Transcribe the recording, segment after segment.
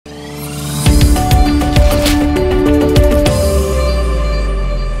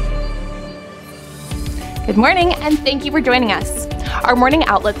Good morning, and thank you for joining us. Our morning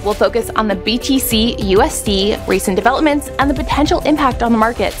outlook will focus on the BTC USD, recent developments, and the potential impact on the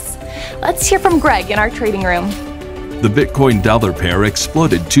markets. Let's hear from Greg in our trading room. The Bitcoin-dollar pair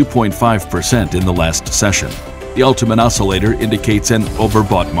exploded 2.5% in the last session. The ultimate oscillator indicates an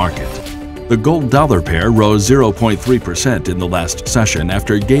overbought market. The gold-dollar pair rose 0.3% in the last session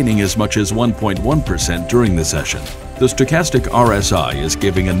after gaining as much as 1.1% during the session. The stochastic RSI is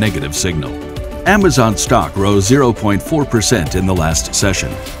giving a negative signal. Amazon stock rose 0.4% in the last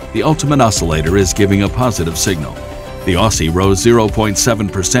session. The ultimate oscillator is giving a positive signal. The Aussie rose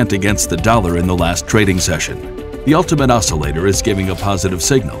 0.7% against the dollar in the last trading session. The ultimate oscillator is giving a positive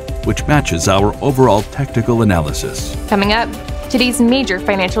signal, which matches our overall technical analysis. Coming up, today's major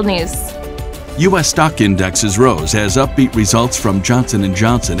financial news. U.S. stock indexes rose as upbeat results from Johnson &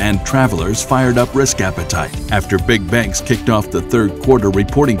 Johnson and travelers fired up risk appetite after big banks kicked off the third quarter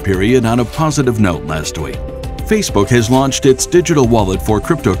reporting period on a positive note last week. Facebook has launched its digital wallet for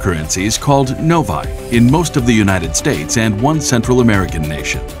cryptocurrencies called Novi in most of the United States and one Central American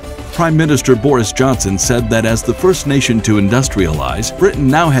nation. Prime Minister Boris Johnson said that as the first nation to industrialize, Britain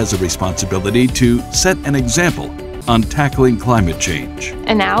now has a responsibility to set an example on tackling climate change.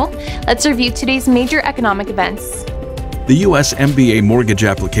 And now, let's review today's major economic events. The U.S. MBA mortgage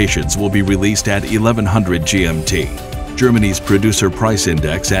applications will be released at 1100 GMT, Germany's Producer Price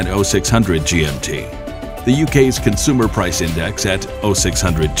Index at 0600 GMT, the UK's Consumer Price Index at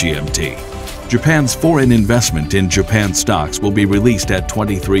 0600 GMT. Japan's foreign investment in Japan stocks will be released at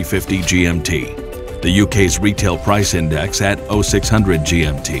 2350 GMT, the UK's Retail Price Index at 0600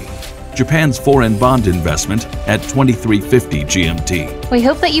 GMT. Japan's foreign bond investment at 2350 GMT. We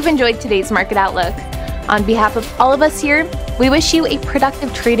hope that you've enjoyed today's market outlook. On behalf of all of us here, we wish you a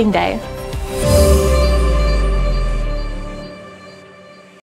productive trading day.